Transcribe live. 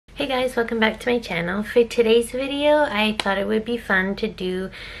Hey guys, welcome back to my channel. For today's video, I thought it would be fun to do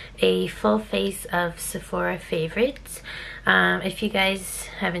a full face of Sephora favorites. If you guys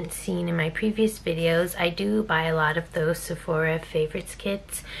haven't seen in my previous videos, I do buy a lot of those Sephora favorites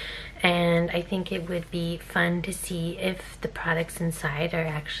kits, and I think it would be fun to see if the products inside are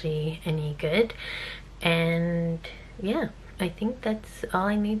actually any good. And yeah, I think that's all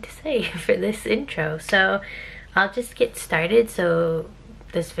I need to say for this intro. So I'll just get started so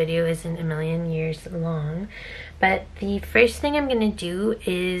this video isn't a million years long. But the first thing I'm gonna do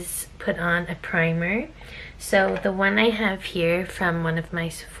is put on a primer. So the one I have here from one of my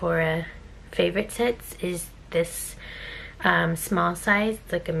Sephora favorite sets is this small size,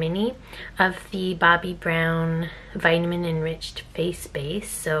 it's like a mini, of the Bobbi Brown vitamin enriched face base.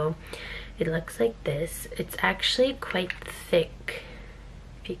 So it looks like this. It's actually quite thick,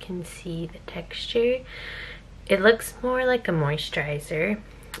 if you can see the texture. It looks more like a moisturizer,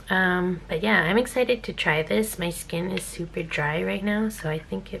 but yeah, I'm excited to try this. My skin is super dry right now, so I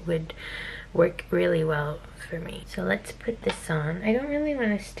think it would work really well for me. So let's put this on. I don't really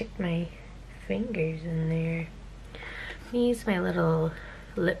want to stick my fingers in there. Let me use my little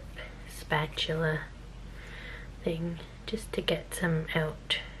lip spatula thing just to get some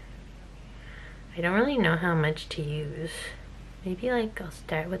out. I don't really know how much to use. Maybe like I'll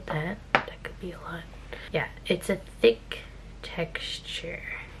start with that. That could be a lot. Yeah, it's a thick texture.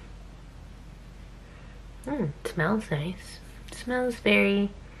 It smells nice. It smells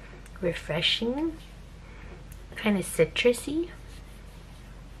very refreshing, kind of citrusy.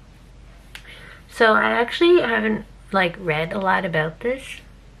 So I actually haven't like read a lot about this,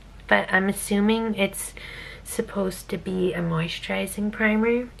 but I'm assuming it's supposed to be a moisturizing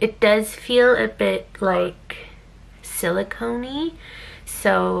primer. It does feel a bit like silicone-y,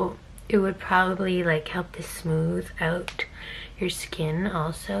 so it would probably like help to smooth out your skin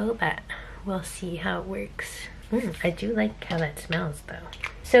also, but we'll see how it works. I do like how that smells though.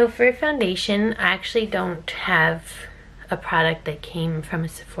 So for foundation, I actually don't have a product that came from a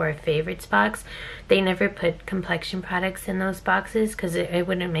Sephora favorites box. They never put complexion products in those boxes because it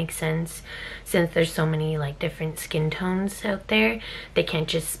wouldn't make sense, since there's so many like different skin tones out there. They can't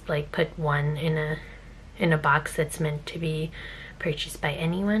just like put one in a box that's meant to be purchased by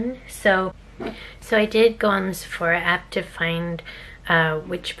anyone. So I did go on the Sephora app to find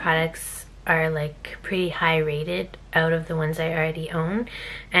which products are like pretty high rated out of the ones I already own.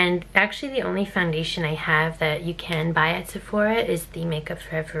 And actually the only foundation I have that you can buy at Sephora is the Makeup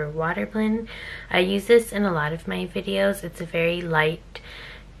Forever Water Blend. I use this in a lot of my videos. It's a very light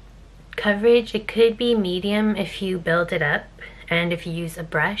coverage. It could be medium if you build it up and if you use a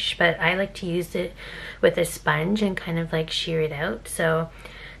brush, but I like to use it with a sponge and kind of like shear it out. So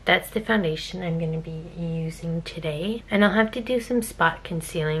that's the foundation I'm going to be using today. And I'll have to do some spot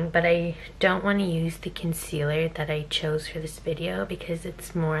concealing, but I don't want to use the concealer that I chose for this video because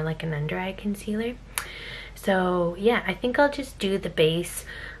it's more like an under eye concealer. So yeah, I think I'll just do the base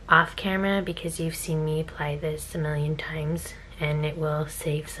off camera because you've seen me apply this a million times and it will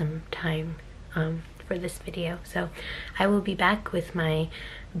save some time for this video. So I will be back with my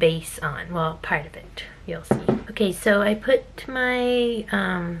base on, well, part of it, you'll see. Okay, so I put my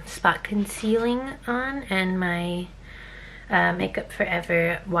spot concealing on and my Makeup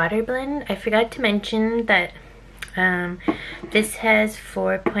Forever Water Blend. I forgot to mention that this has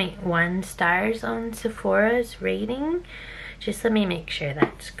 4.1 stars on Sephora's rating. Just let me make sure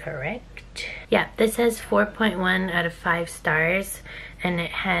that's correct. Yeah, this has 4.1 out of 5 stars and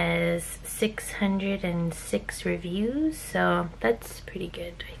it has 606 reviews, so that's pretty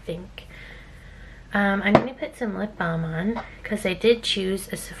good, I think. I'm gonna put some lip balm on because I did choose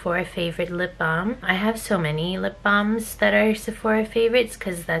a Sephora favorite lip balm. I have so many lip balms that are Sephora favorites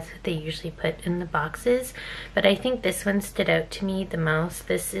because that's what they usually put in the boxes, but I think this one stood out to me the most.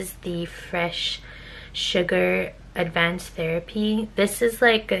 This is the Fresh Sugar Advanced Therapy. This is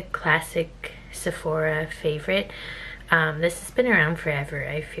like a classic Sephora favorite. This has been around forever,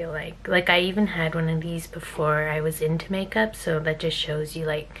 I feel like. Like I even had one of these before I was into makeup, so that just shows you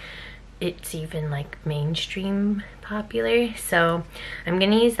like it's even like mainstream popular. So I'm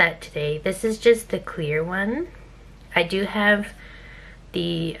gonna use that today. This is just the clear one. I do have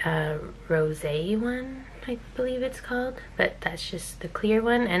the rosé one, I believe it's called, but that's just the clear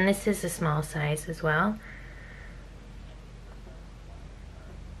one, and this is a small size as well.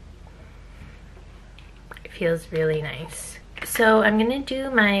 Feels really nice. So I'm gonna do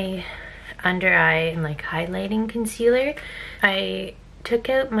my under eye and like highlighting concealer. I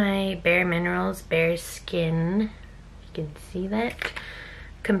took out my Bare Minerals Bare Skin, you can see that,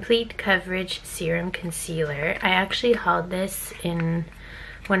 Complete Coverage Serum Concealer. I actually hauled this in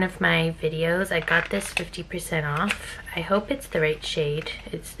one of my videos. I got this 50% off. I hope it's the right shade.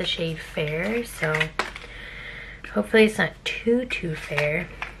 It's the shade Fair, so hopefully it's not too fair.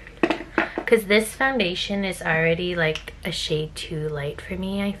 Because this foundation is already like a shade too light for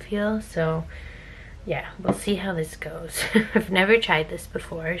me, I feel. So yeah, we'll see how this goes. I've never tried this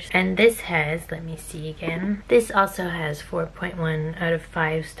before. And this has, let me see again. This also has 4.1 out of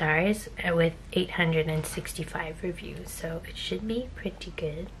 5 stars with 865 reviews. So it should be pretty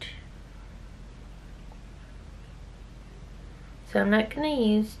good. So I'm not gonna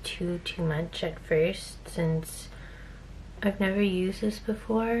use too much at first since I've never used this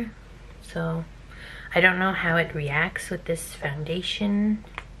before. So I don't know how it reacts with this foundation.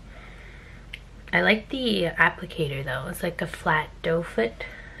 I like the applicator though. It's like a flat doe foot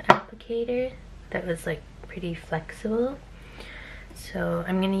applicator that was like pretty flexible. So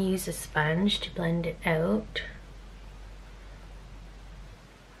I'm gonna use a sponge to blend it out.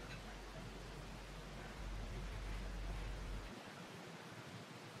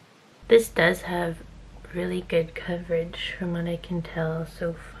 This does have really good coverage from what I can tell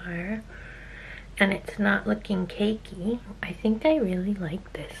so far. And it's not looking cakey. I think I really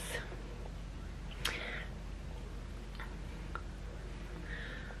like this.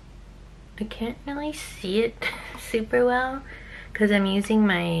 I can't really see it super well because I'm using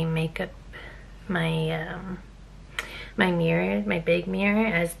my makeup, my mirror, my big mirror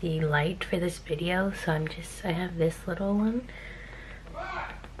as the light for this video. So I have this little one.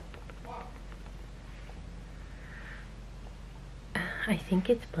 I think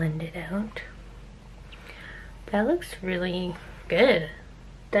it's blended out. That looks really good.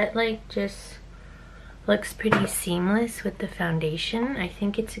 That like just looks pretty seamless with the foundation. I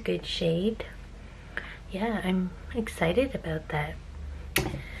think it's a good shade. Yeah, I'm excited about that.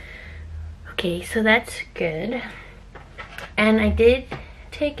 Okay, so that's good. And I did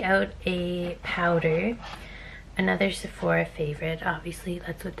take out a powder, another Sephora favorite. Obviously,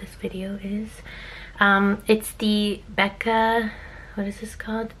 that's what this video is. It's the Becca, what is this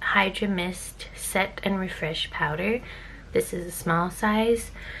called? Hydra Mist Set and Refresh Powder. This is a small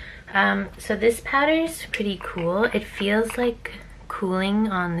size. So this powder is pretty cool. It feels like cooling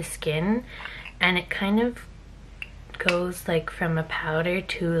on the skin, and it kind of goes like from a powder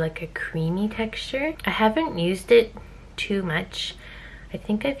to like a creamy texture. I haven't used it too much. I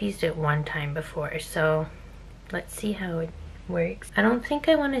think I've used it one time before, so let's see how it works. I don't think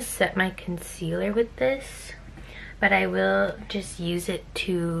I want to set my concealer with this, but I will just use it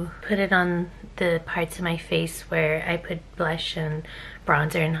to put it on the parts of my face where I put blush and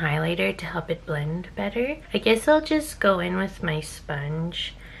bronzer and highlighter to help it blend better. I guess I'll just go in with my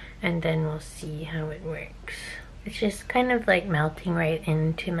sponge and then we'll see how it works. It's just kind of like melting right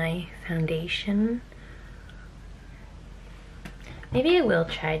into my foundation. Maybe I will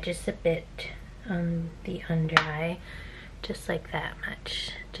try just a bit on the under eye, just like that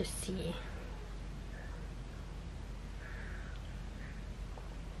much, to see.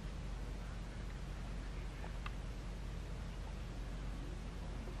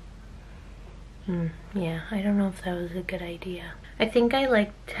 Yeah, I don't know if that was a good idea. I think I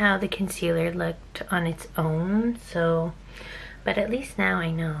liked how the concealer looked on its own, so, but at least now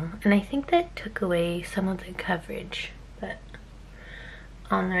I know. And I think that took away some of the coverage, but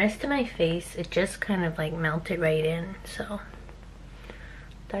on the rest of my face, it just kind of like melted right in, so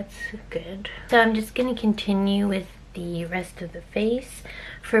that's good. So I'm just gonna continue with the rest of the face.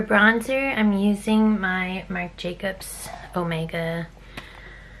 For bronzer, I'm using my Marc Jacobs Omega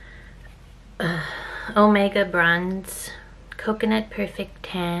Bronze Coconut Perfect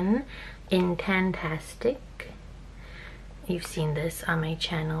Tan in Tantastic. You've seen this on my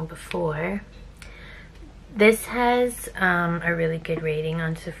channel before. This has a really good rating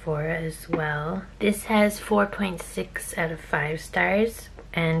on Sephora as well. This has 4.6 out of 5 stars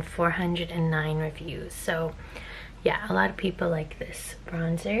and 409 reviews. So yeah, a lot of people like this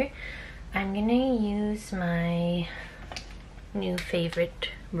bronzer. I'm gonna use my new favorite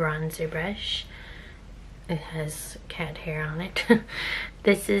bronzer brush. It has cat hair on it.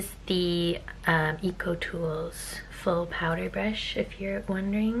 This is the Eco Tools full powder brush, if you're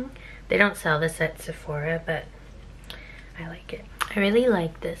wondering. They don't sell this at Sephora, but I like it. I really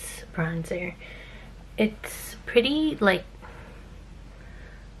like this bronzer. It's pretty, like,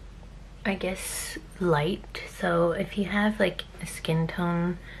 I guess light, so if you have like a skin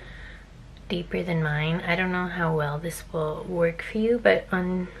tone deeper than mine, I don't know how well this will work for you, but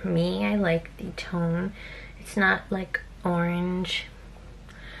on me, I like the tone. It's not like orange,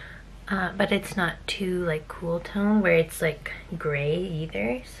 but it's not too like cool tone where it's like gray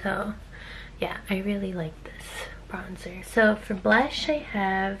either. So yeah, I really like this bronzer. So for blush, I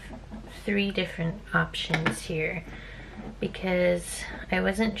have 3 different options here because I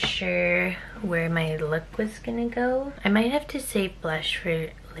wasn't sure where my look was gonna go. I might have to save blush for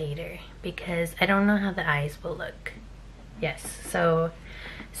later because I don't know how the eyes will look. Yes, so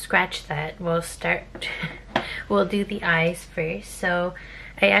scratch that. We'll start, we'll do the eyes first. So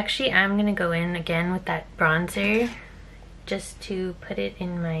I actually am gonna go in again with that bronzer just to put it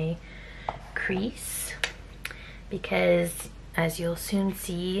in my crease because, as you'll soon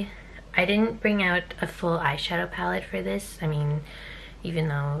see, I didn't bring out a full eyeshadow palette for this. I mean, even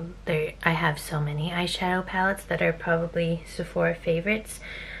though I have so many eyeshadow palettes that are probably Sephora favorites,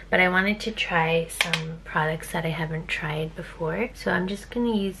 but I wanted to try some products that I haven't tried before. So I'm just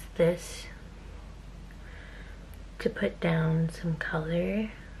gonna use this to put down some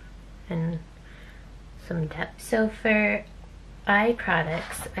color and some depth. So for eye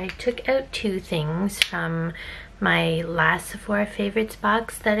products, I took out 2 things from my last Sephora favorites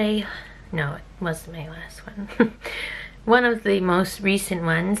box that no, it wasn't my last one. One of the most recent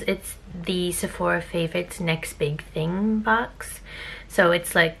ones. It's the Sephora favorites Next Big Thing box. So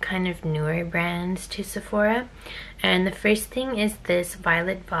it's like kind of newer brands to Sephora. And the first thing is this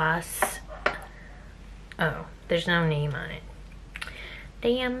Violet VOSS. Oh, there's no name on it.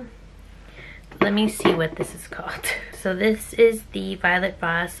 Damn. Let me see what this is called. So this is the Violet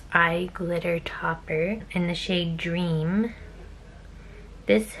VOSS Eye Glitter Topper in the shade Dream.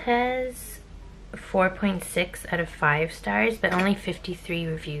 This has 4.6 out of 5 stars, but only 53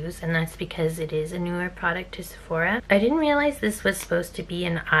 reviews, and that's because it is a newer product to Sephora. I didn't realize this was supposed to be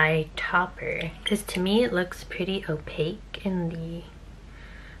an eye topper, because to me it looks pretty opaque in the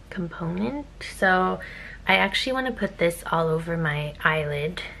component. So I actually want to put this all over my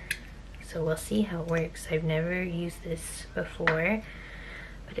eyelid. So we'll see how it works. I've never used this before,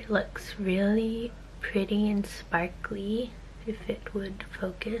 but it looks really pretty and sparkly. If it would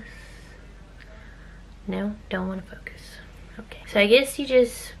focus. No, don't want to focus. Okay, so I guess you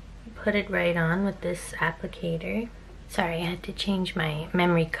just put it right on with this applicator. Sorry, I had to change my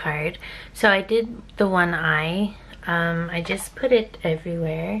memory card. So I did the one eye. I just put it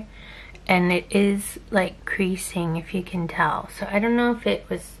everywhere, and it is like creasing, if you can tell. So I don't know if it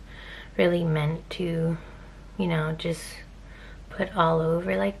was really meant to, you know, just put all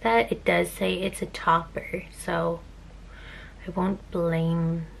over like that. It does say it's a topper, so I won't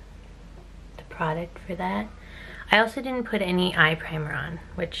blame the product for that. I also didn't put any eye primer on,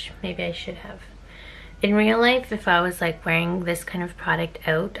 which maybe I should have. In real life, if I was like wearing this kind of product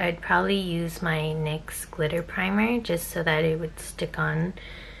out, I'd probably use my NYX glitter primer just so that it would stick on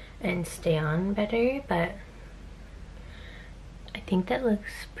and stay on better, but I think that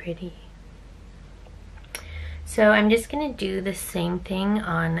looks pretty. So I'm just gonna do the same thing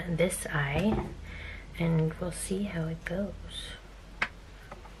on this eye, and we'll see how it goes.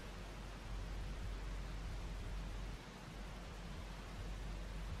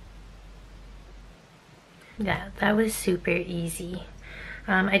 Yeah, that was super easy.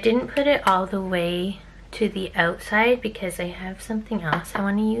 I didn't put it all the way to the outside because I have something else I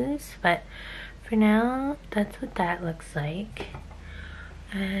want to use, but for now, that's what that looks like.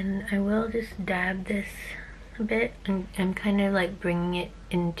 And I will just dab this a bit, and I'm kind of like bringing it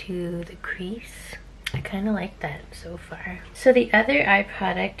into the crease. I kind of like that so far. So the other eye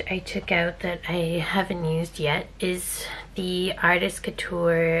product I took out that I haven't used yet is the Artist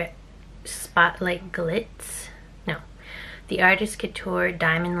Couture Spotlight Glitz. No, the Artist Couture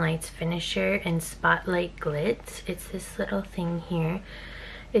Diamond Lights Finisher and Spotlight Glitz. It's this little thing here.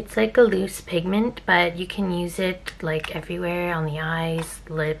 It's like a loose pigment, but you can use it like everywhere on the eyes,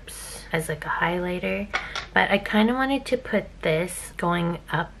 lips, as like a highlighter. But I kind of wanted to put this going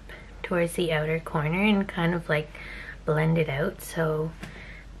up towards the outer corner and kind of like blend it out. So,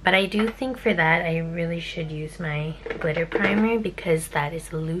 but I do think for that I really should use my glitter primer because that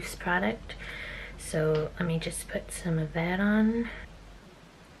is a loose product. So let me just put some of that on.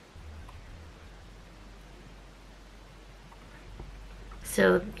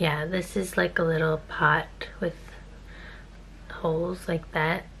 So yeah, this is like a little pot with holes like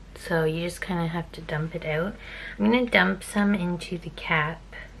that. So you just kind of have to dump it out. I'm gonna dump some into the cap.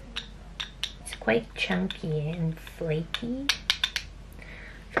 It's quite chunky and flaky.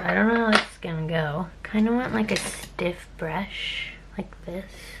 So I don't know how it's gonna go. Kind of want like a stiff brush like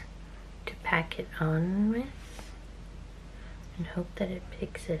this to pack it on with and hope that it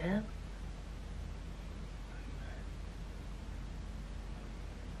picks it up.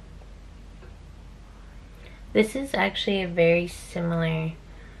 This is actually a very similar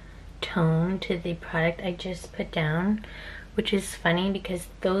tone to the product I just put down, which is funny because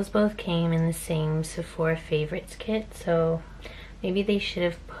those both came in the same Sephora favorites kit, so maybe they should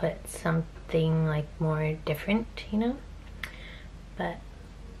have put something like more different, you know? But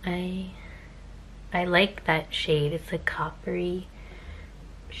I like that shade. It's like coppery,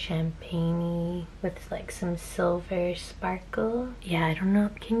 champagne-y with like some silver sparkle. Yeah, I don't know,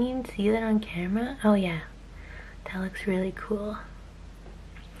 can you see that on camera? Oh yeah, that looks really cool.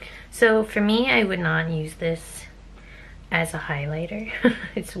 So for me, I would not use this as a highlighter.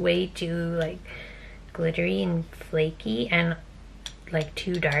 It's way too like glittery and flaky and like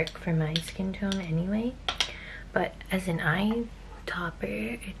too dark for my skin tone anyway. But as an eye topper,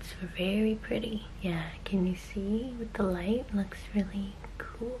 it's very pretty. Yeah, can you see with the light? It looks really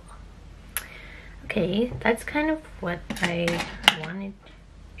cool. Okay, that's kind of what I wanted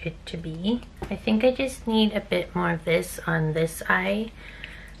it to be. I think I just need a bit more of this on this eye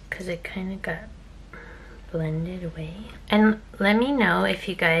because it kind of got blended away. And let me know if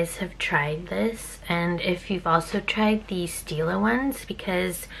you guys have tried this and if you've also tried the Stila ones,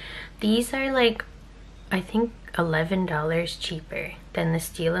 because these are like, I think $11 cheaper than the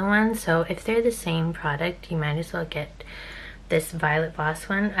Stila one. So if they're the same product, you might as well get this Violet Voss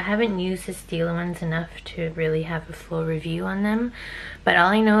one. I haven't used the Stila ones enough to really have a full review on them, but all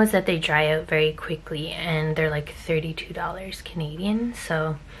I know is that they dry out very quickly and they're like $32 Canadian.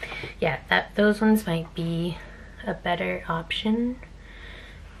 So yeah, those ones might be a better option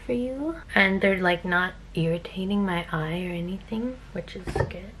for you, and they're like not irritating my eye or anything, which is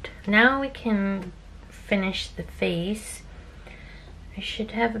good. Now we can finish the face. I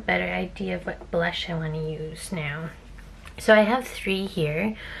should have a better idea of what blush I want to use now. So I have 3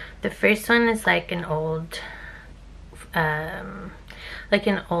 here. The first one is like an old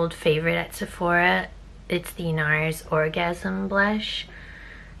favorite at Sephora. It's the NARS Orgasm blush.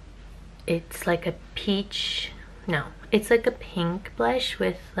 It's like a peach, no, it's like a pink blush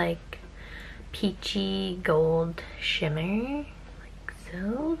with like peachy gold shimmer, like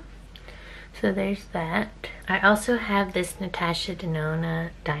so. So there's that. I also have this Natasha Denona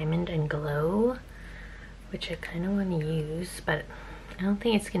Diamond and Glow, which I kind of want to use, but I don't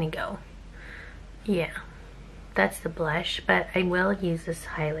think it's gonna go. Yeah, that's the blush, but I will use this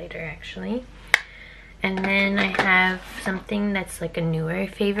highlighter actually. And then I have something that's like a newer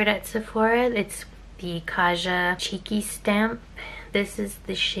favorite at Sephora. It's the Kaja Cheeky Stamp. This is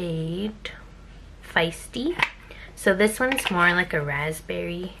the shade Feisty. So this one's more like a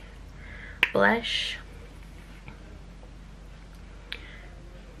raspberry blush.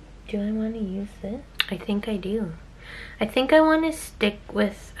 Do I want to use this? I think I do. I think I want to stick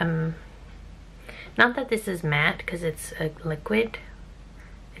with, not that this is matte because it's a liquid.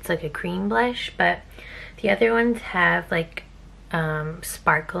 It's like a cream blush, but the other ones have like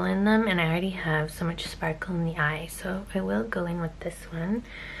sparkle in them, and I already have so much sparkle in the eye, so I will go in with this one.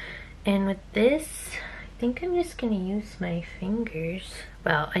 And with this, I think I'm just gonna use my fingers.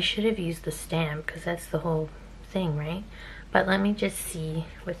 Well, I should have used the stamp because that's the whole thing, right? But let me just see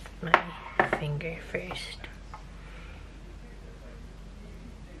with my finger first.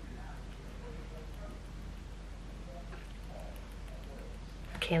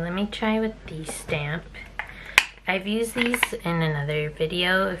 Okay, let me try with the stamp. I've used these in another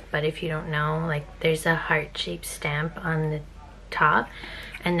video, but if you don't know, like there's a heart-shaped stamp on the top,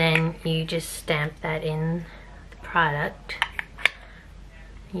 and then you just stamp that in the product.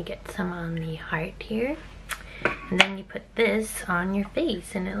 You get some on the heart here, and then you put this on your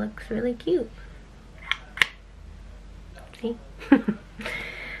face and it looks really cute. See?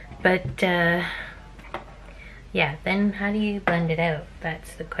 But yeah, then how do you blend it out?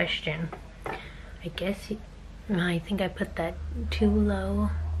 That's the question. I guess I think I put that too low.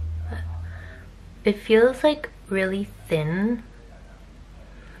 It feels like really thin.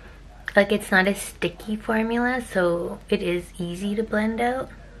 Like it's not a sticky formula, so it is easy to blend out.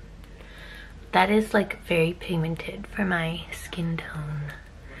 That is like very pigmented for my skin tone.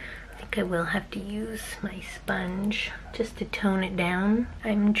 I think I will have to use my sponge just to tone it down.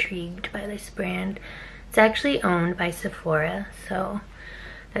 I'm intrigued by this brand. It's actually owned by Sephora, so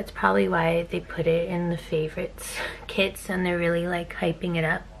that's probably why they put it in the favorites kits and they're really like hyping it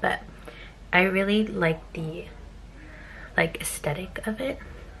up. But I really like the aesthetic of it.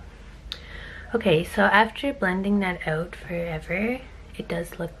 Okay, so after blending that out forever, it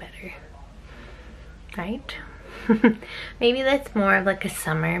does look better, right? Maybe that's more of like a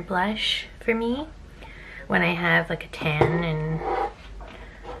summer blush for me when I have like a tan and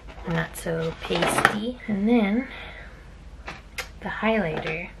I'm not so pasty. And then the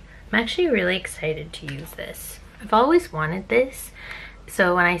highlighter. I'm actually really excited to use this. I've always wanted this,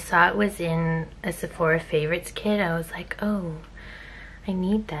 So when I saw it was in a Sephora favorites kit, I was like, oh, I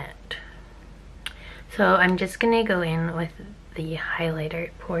need that. So I'm just gonna go in with the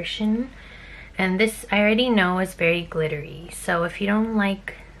highlighter portion. And this I already know is very glittery. So if you don't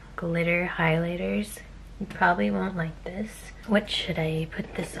like glitter highlighters, you probably won't like this. What should I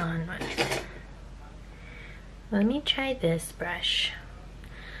put this on with? Let me try this brush.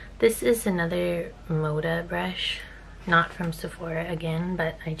 This is another Moda brush. Not from Sephora again,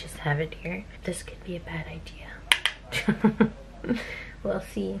 but I just have it here. This could be a bad idea. We'll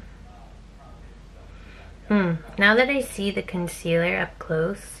see. Now that I see the concealer up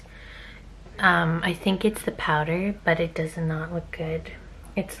close, I think it's the powder, but it does not look good.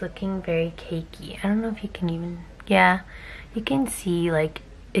 It's looking very cakey. I don't know if you can even, yeah, you can see like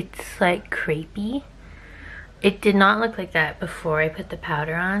it's like crepey. It did not look like that before I put the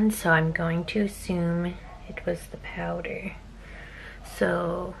powder on, so I'm going to assume it was the powder.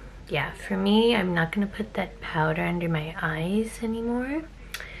 So yeah, for me, I'm not gonna put that powder under my eyes anymore.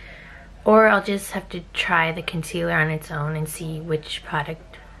 Or I'll just have to try the concealer on its own and see which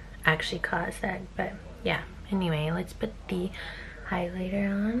product actually caused that. But yeah, anyway, let's put the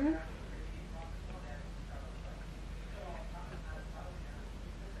highlighter on.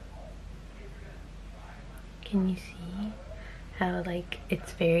 Can you see how like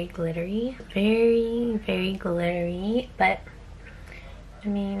it's very glittery? Very, very glittery, but I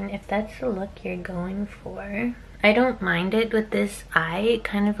mean, if that's the look you're going for, I don't mind it with this eye. It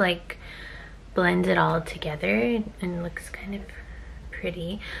kind of like blends it all together and looks kind of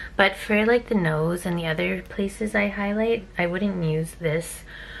pretty. But for like the nose and the other places I highlight, I wouldn't use this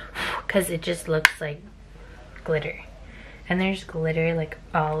because it just looks like glitter. And there's glitter like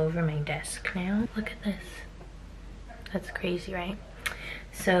all over my desk now. Look at this. That's crazy, right?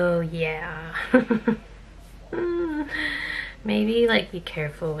 So yeah. Maybe like be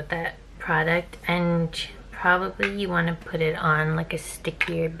careful with that product, and probably you want to put it on like a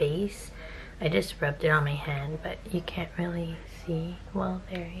stickier base. I just rubbed it on my hand, but you can't really see well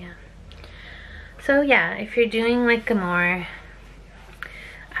there. Yeah, so yeah, if you're doing like a more,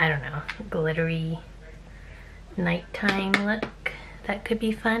 I don't know, glittery nighttime look, that could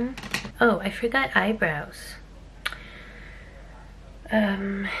be fun. Oh, I forgot eyebrows.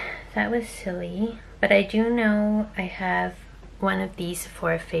 That was silly, but I do know I have one of these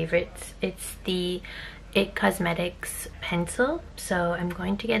Sephora favorites. It's the It Cosmetics pencil, so I'm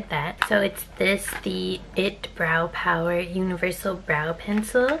going to get that. So it's this, the It Brow Power Universal Brow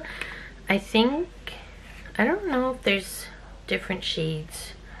Pencil. I think, I don't know if there's different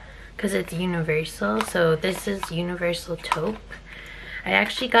shades because it's universal. So this is Universal Taupe. I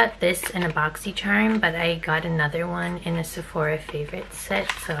actually got this in a BoxyCharm, but I got another one in a Sephora favorite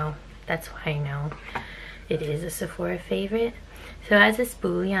set, so that's why I know it is a Sephora favorite. So it has a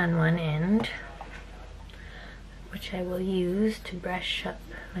spoolie on one end, which I will use to brush up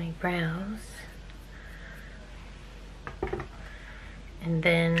my brows. And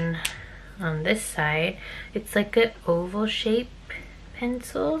then on this side, it's like an oval shape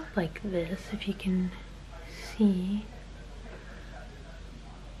pencil, like this, if you can see.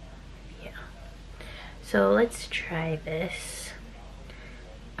 So let's try this.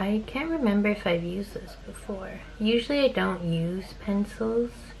 I can't remember if I've used this before. Usually I don't use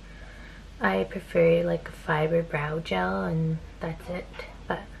pencils. I prefer like a fiber brow gel and that's it.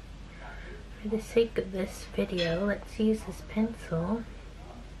 But for the sake of this video, let's use this pencil.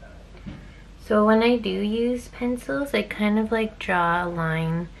 So when I do use pencils, I kind of like draw a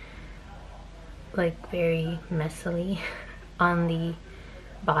line like very messily on the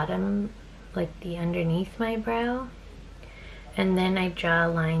bottom, like the underneath my brow, and then I draw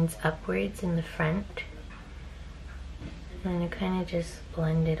lines upwards in the front, and I kind of just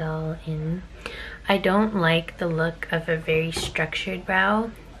blend it all in. I don't like the look of a very structured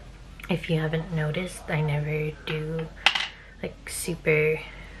brow. If you haven't noticed, I never do like super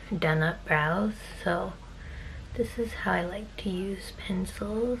done up brows, so this is how I like to use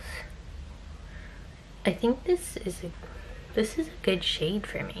pencils. I think this is a good shade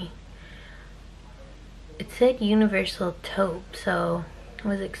for me. It said Universal Taupe, so I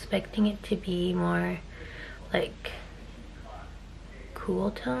was expecting it to be more like cool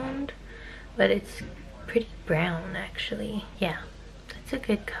toned, but it's pretty brown actually. Yeah, that's a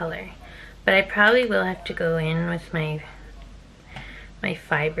good color. But I probably will have to go in with my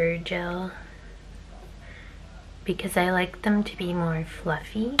fiber gel because I like them to be more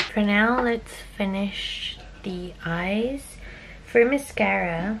fluffy. For now, let's finish the eyes. For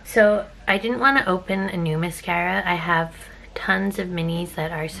mascara, so I didn't want to open a new mascara. I have tons of minis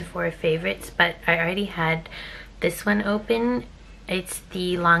that are Sephora favorites, but I already had this one open It's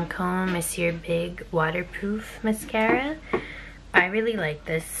the Lancome Monsieur Big Waterproof Mascara. I really like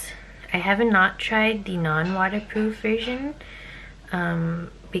this. I haven't not tried the non-waterproof version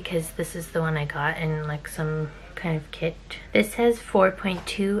because this is the one I got in like some kind of kit. This has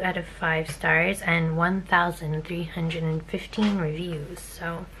 4.2 out of 5 stars and 1,315 reviews,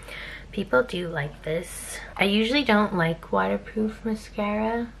 so people do like this. I usually don't like waterproof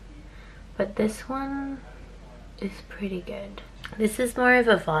mascara, but this one is pretty good. This is more of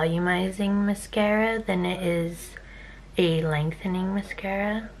a volumizing mascara than it is a lengthening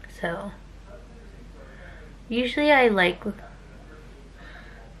mascara, so usually I like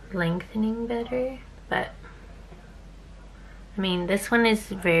lengthening better, but I mean this one is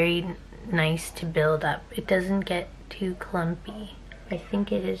very nice to build up. It doesn't get too clumpy. I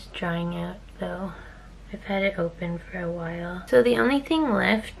think it is drying out though. I've had it open for a while. So the only thing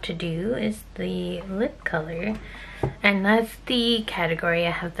left to do is the lip color, and that's the category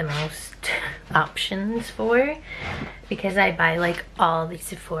I have the most options for because I buy like all the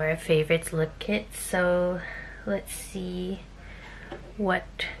Sephora favorites lip kits. So let's see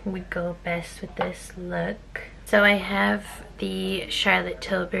what would go best with this look. So I have the Charlotte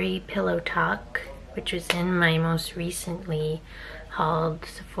Tilbury Pillow Talk, which was in my most recently hauled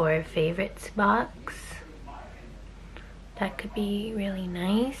Sephora favorites box. That could be really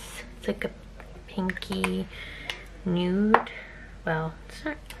nice. It's like a pinky nude. Well, it's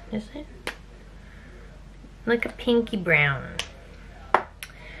not, is it? Like a pinky brown.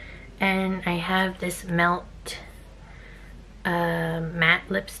 And I have this Melt matte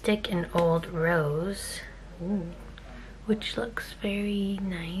lipstick in Old Rose. Ooh, which looks very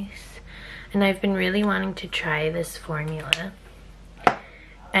nice. And I've been really wanting to try this formula.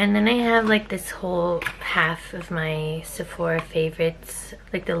 And then I have like this whole half of my Sephora favorites,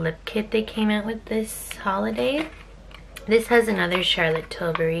 like the lip kit they came out with this holiday. This has another Charlotte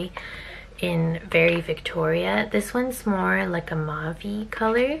Tilbury in Very Victoria. This one's more like a mauve-y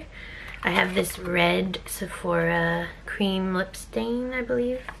color. I have this red Sephora cream lip stain, I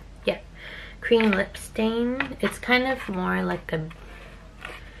believe. Yeah, cream lip stain. It's kind of more like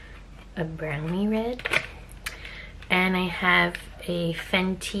a brownie red. And I have a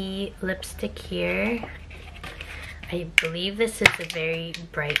Fenty lipstick here. I believe this is a very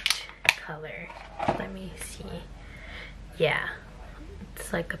bright color. Let me see. Yeah,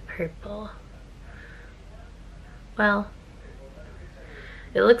 it's like a purple. Well,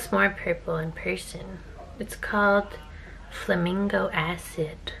 it looks more purple in person. It's called Flamingo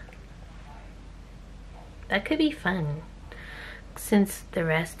Acid. That could be fun, since the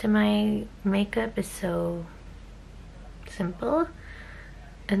rest of my makeup is so simple,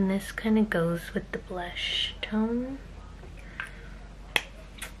 and this kind of goes with the blush tone.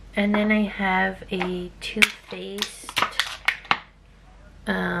 And then I have a Too Faced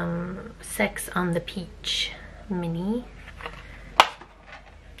Sex on the Peach mini,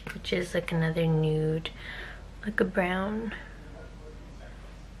 which is like another nude, like a brown.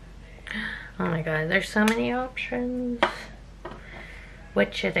 Oh my god, there's so many options.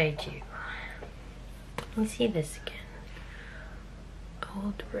 What should I do? Let me see this again.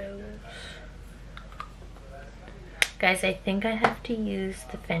 Old Rose. Guys, I think I have to use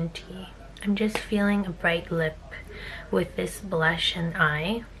the Fenty. I'm just feeling a bright lip with this blush and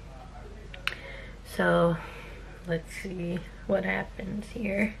eye. So let's see what happens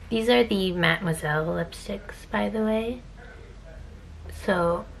here. These are the Mademoiselle lipsticks, by the way.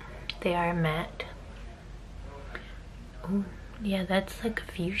 So they are matte. Oh, yeah, that's like a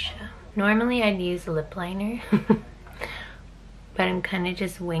fuchsia. Normally I'd use a lip liner. But I'm kind of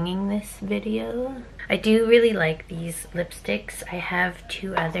just winging this video. I do really like these lipsticks. I have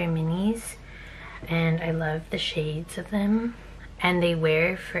 2 other minis and I love the shades of them, and they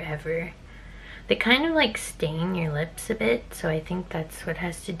wear forever. They kind of like stain your lips a bit, so I think that's what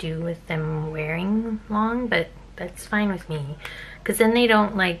has to do with them wearing long, but that's fine with me because then they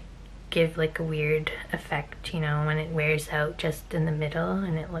don't like give like a weird effect, you know, when it wears out just in the middle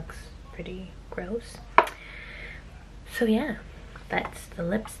and it looks pretty gross. So yeah, that's the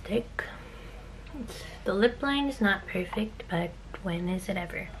lipstick. The lip line is not perfect, but when is it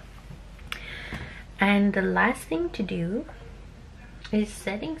ever? And the last thing to do is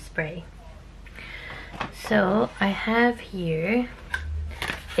setting spray. So I have here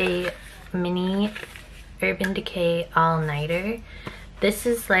a mini Urban Decay all-nighter. This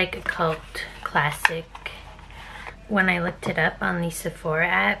is like a cult classic. When I looked it up on the Sephora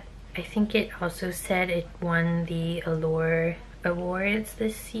app, I think it also said it won the Allure Awards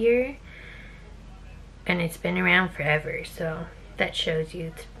this year, and it's been around forever, so that shows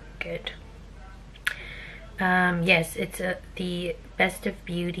you it's good. Yes, it's the Best of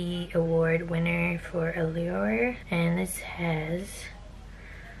Beauty Award winner for Allure, and this has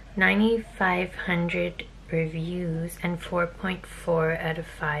 9,500 reviews and 4.4 out of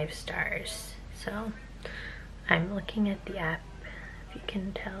 5 stars. So I'm looking at the app, if you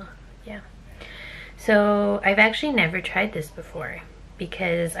can tell. Yeah. So I've actually never tried this before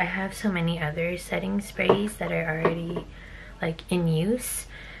because I have so many other setting sprays that are already like in use,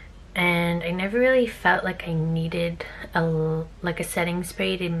 and I never really felt like I needed a setting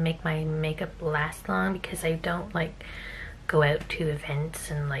spray to make my makeup last long, because I don't like go out to events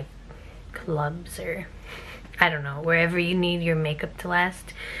and like clubs or I don't know, wherever you need your makeup to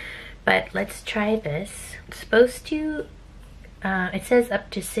last. But let's try this. It's supposed to it says up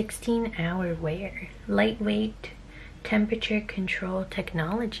to 16-hour wear, lightweight, temperature control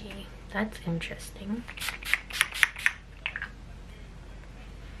technology. That's interesting.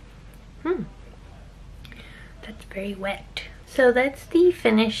 That's very wet. So that's the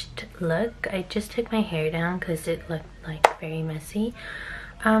finished look. I just took my hair down because it looked like very messy.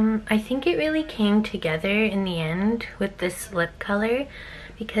 I think it really came together in the end with this lip color,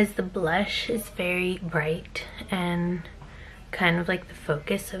 because the blush is very bright and kind of like the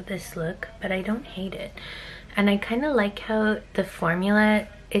focus of this look, but I don't hate it. And I kind of like how the formula,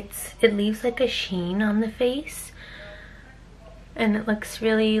 it leaves like a sheen on the face, and it looks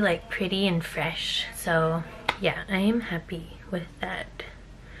really like pretty and fresh. So yeah, I am happy with that.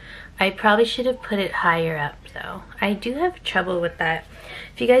 I probably should have put it higher up though. I do have trouble with that.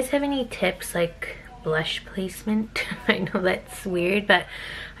 If you guys have any tips like blush placement, I know that's weird, but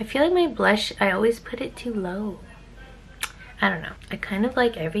I feel like my blush, I always put it too low. I don't know. I kind of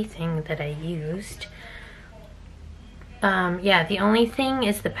like everything that I used. Yeah, the only thing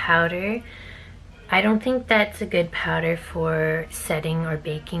is the powder. I don't think that's a good powder for setting or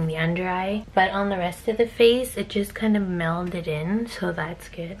baking the under eye, but on the rest of the face it just kind of melded in, so that's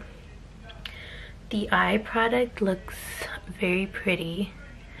good. The eye product looks very pretty,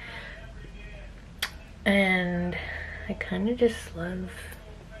 and I kind of just love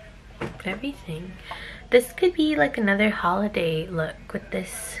everything. This could be like another holiday look with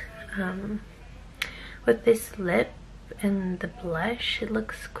this lip and the blush. It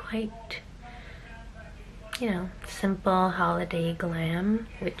looks quite, you know, simple holiday glam,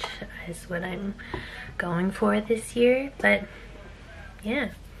 which is what I'm going for this year. But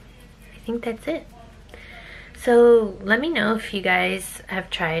yeah, I think that's it. So let me know if you guys have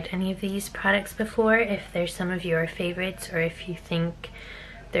tried any of these products before, if they're some of your favorites, or if you think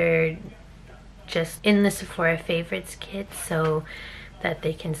they're just in the Sephora favorites kit so that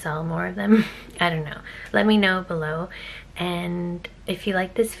they can sell more of them. I don't know. Let me know below. And if you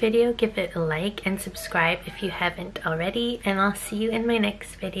like this video, give it a like and subscribe if you haven't already, and I'll see you in my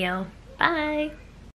next video. Bye!